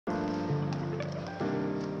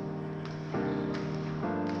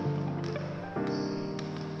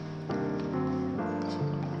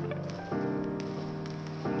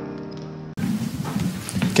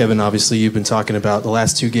Kevin, obviously you've been talking about the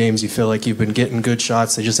last two games. You feel like you've been getting good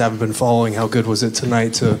shots. They just haven't been falling. How good was it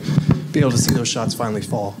tonight to be able to see those shots finally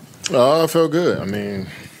fall? I felt good. I mean,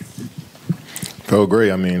 felt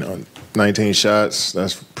great. I mean, 19 shots,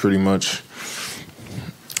 that's pretty much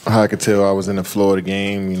how I could tell I was in the flow of the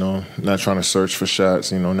game, not trying to search for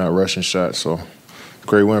shots, not rushing shots. So,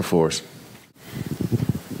 great win for us.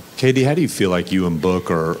 KD, how do you feel like you and Book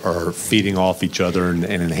are feeding off each other and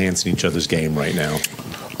enhancing each other's game right now?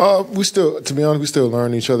 To be honest, we still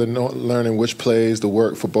learn each other, learning which plays to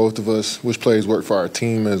work for both of us, which plays work for our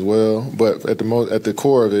team as well. But at the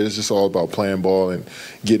core of it, it's just all about playing ball and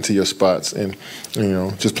getting to your spots and,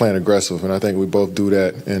 just playing aggressive. And I think we both do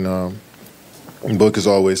that. And Book is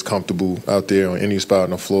always comfortable out there on any spot on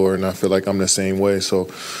the floor, and I feel like I'm the same way. So,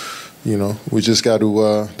 we just got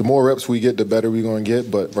to the more reps we get, the better we're going to get.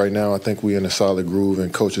 But right now, I think we're in a solid groove,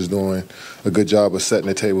 and Coach is doing a good job of setting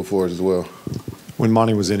the table for us as well. When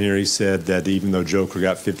Monty was in here, he said that even though Joker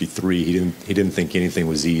got 53, he didn't think anything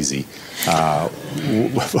was easy. I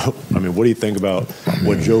mean, what do you think about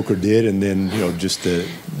what Joker did, and then just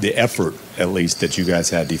the effort, at least, that you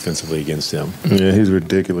guys had defensively against him? Yeah, he's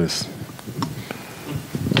ridiculous.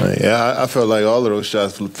 Yeah, I felt like all of those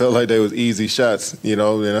shots felt like they was easy shots,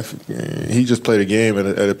 and he just played a game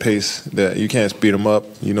at a pace that you can't speed him up,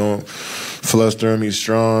 fluster him. He's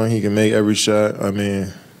strong. He can make every shot. I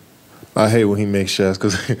mean, I hate when he makes shots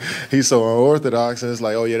because he's so unorthodox, and it's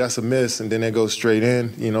like, oh yeah, that's a miss, and then it goes straight in.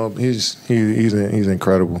 He's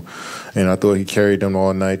incredible, and I thought he carried them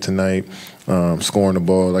all night tonight, scoring the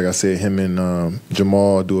ball. Like I said, him and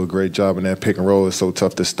Jamal do a great job in that pick and roll. It's so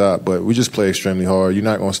tough to stop, but we just play extremely hard. You're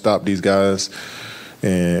not going to stop these guys,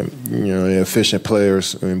 and they're efficient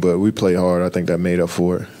players. But we play hard. I think that made up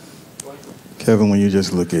for it. Kevin, when you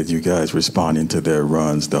just look at you guys responding to their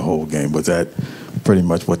runs the whole game, was that pretty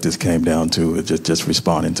much what this came down to, just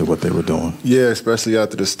responding to what they were doing? Yeah, especially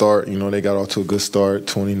after the start. They got off to a good start,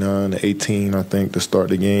 29-18, I think, to start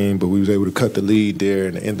the game. But we was able to cut the lead there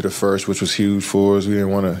in the end of the first, which was huge for us. We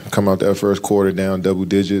didn't want to come out that first quarter down double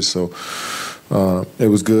digits. So it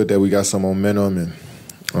was good that we got some momentum. And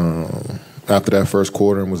after that first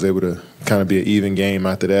quarter, and was able to kind of be an even game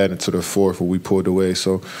after that into the fourth where we pulled away.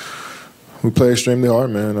 So we play extremely hard,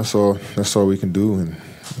 man. That's all we can do. And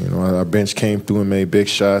our bench came through and made big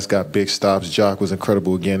shots, got big stops. Jock was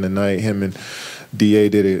incredible again tonight. Him and DA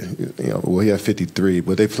did it. He had 53,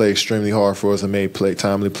 but they played extremely hard for us and made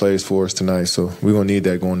timely plays for us tonight. So we're gonna need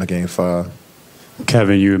that going to Game 5.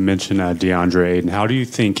 Kevin, you mentioned DeAndre Ayton. How do you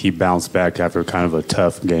think he bounced back after kind of a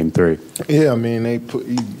tough Game 3? Yeah, I mean, he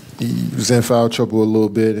was in foul trouble a little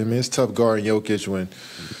bit. I mean, it's tough guarding Jokic when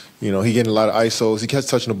he getting a lot of ISOs. He kept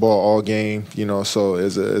touching the ball all game, so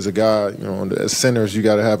as a guy, as centers, you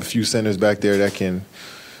got to have a few centers back there that can,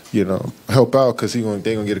 help out because they're going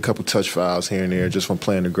to get a couple touch fouls here and there just from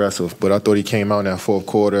playing aggressive. But I thought he came out in that fourth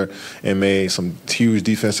quarter and made some huge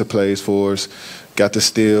defensive plays for us, got the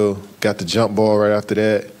steal, got the jump ball right after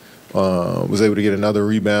that, was able to get another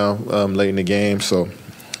rebound late in the game. So,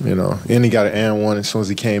 and he got an and one as soon as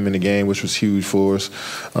he came in the game, which was huge for us.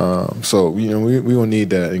 So, we will need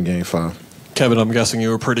that in Game 5. Kevin, I'm guessing you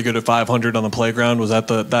were pretty good at 500 on the playground. Was that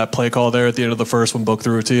that play call there at the end of the first when Book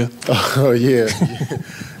threw it to you? Oh, yeah.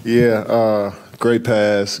 Yeah. Great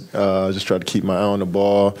pass. Just tried to keep my eye on the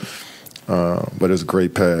ball. But it was a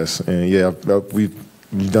great pass. And, yeah, we've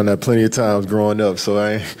done that plenty of times growing up. So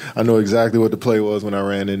I know exactly what the play was when I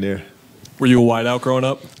ran in there. Were you a wideout growing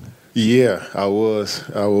up? Yeah, I was.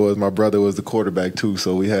 My brother was the quarterback, too,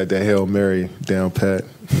 so we had that Hail Mary down pat.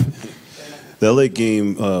 The late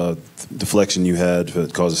game deflection you had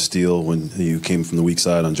that caused a steal when you came from the weak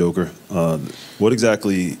side on Joker, what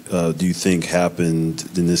exactly do you think happened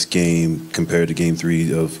in this game compared to Game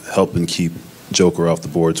 3 of helping keep Joker off the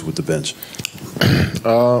boards with the bench?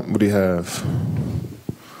 What do you have?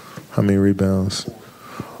 How many rebounds?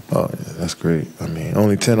 Oh, yeah, that's great. I mean,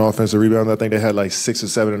 only 10 offensive rebounds. I think they had like 6 or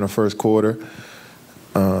 7 in the first quarter.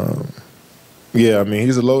 Yeah, I mean,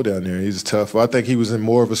 he's a low down there. He's tough. I think he was in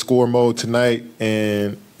more of a score mode tonight,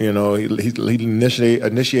 and, he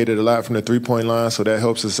initiated a lot from the three-point line, so that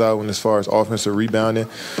helps us out as far as offensive rebounding.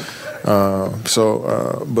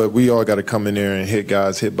 But we all got to come in there and hit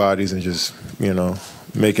guys, hit bodies, and just,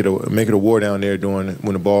 make it a war down there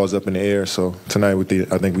when the ball's up in the air. So tonight,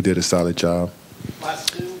 I think we did a solid job.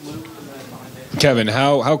 Kevin,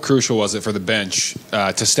 how crucial was it for the bench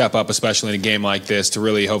to step up, especially in a game like this, to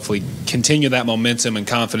really hopefully continue that momentum and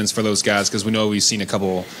confidence for those guys? Because we know we've seen a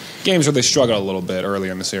couple games where they struggled a little bit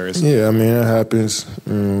earlier in the series. Yeah, I mean, it happens.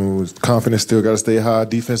 Confidence still got to stay high.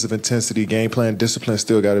 Defensive intensity, game plan, discipline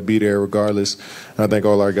still got to be there regardless. And I think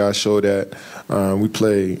all our guys showed that. We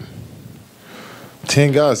played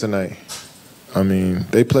 10 guys tonight. I mean,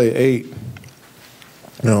 they play 8.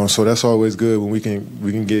 So that's always good when we can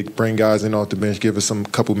bring guys in off the bench, give us some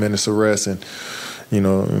couple minutes of rest, and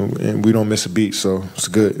and we don't miss a beat. So it's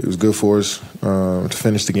good. It was good for us to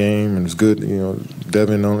finish the game, and it was good.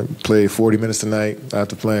 Devin only played 40 minutes tonight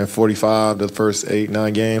after playing 45 the first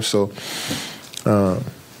 8-9 games. So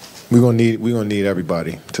we're gonna need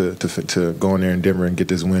everybody to go in there in Denver and get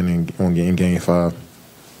this win in Game 5.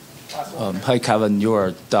 Hey Kevin, you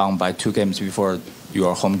are down by 2 games before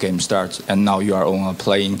your home game starts, and now you are on a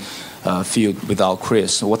playing field without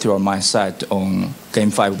Chris. What's your mindset on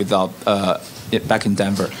Game 5 without back in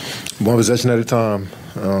Denver? One possession at a time.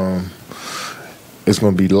 It's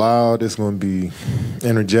going to be loud. It's going to be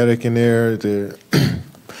energetic in there. The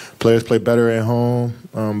players play better at home,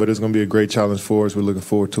 but it's going to be a great challenge for us. We're looking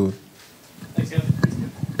forward to it.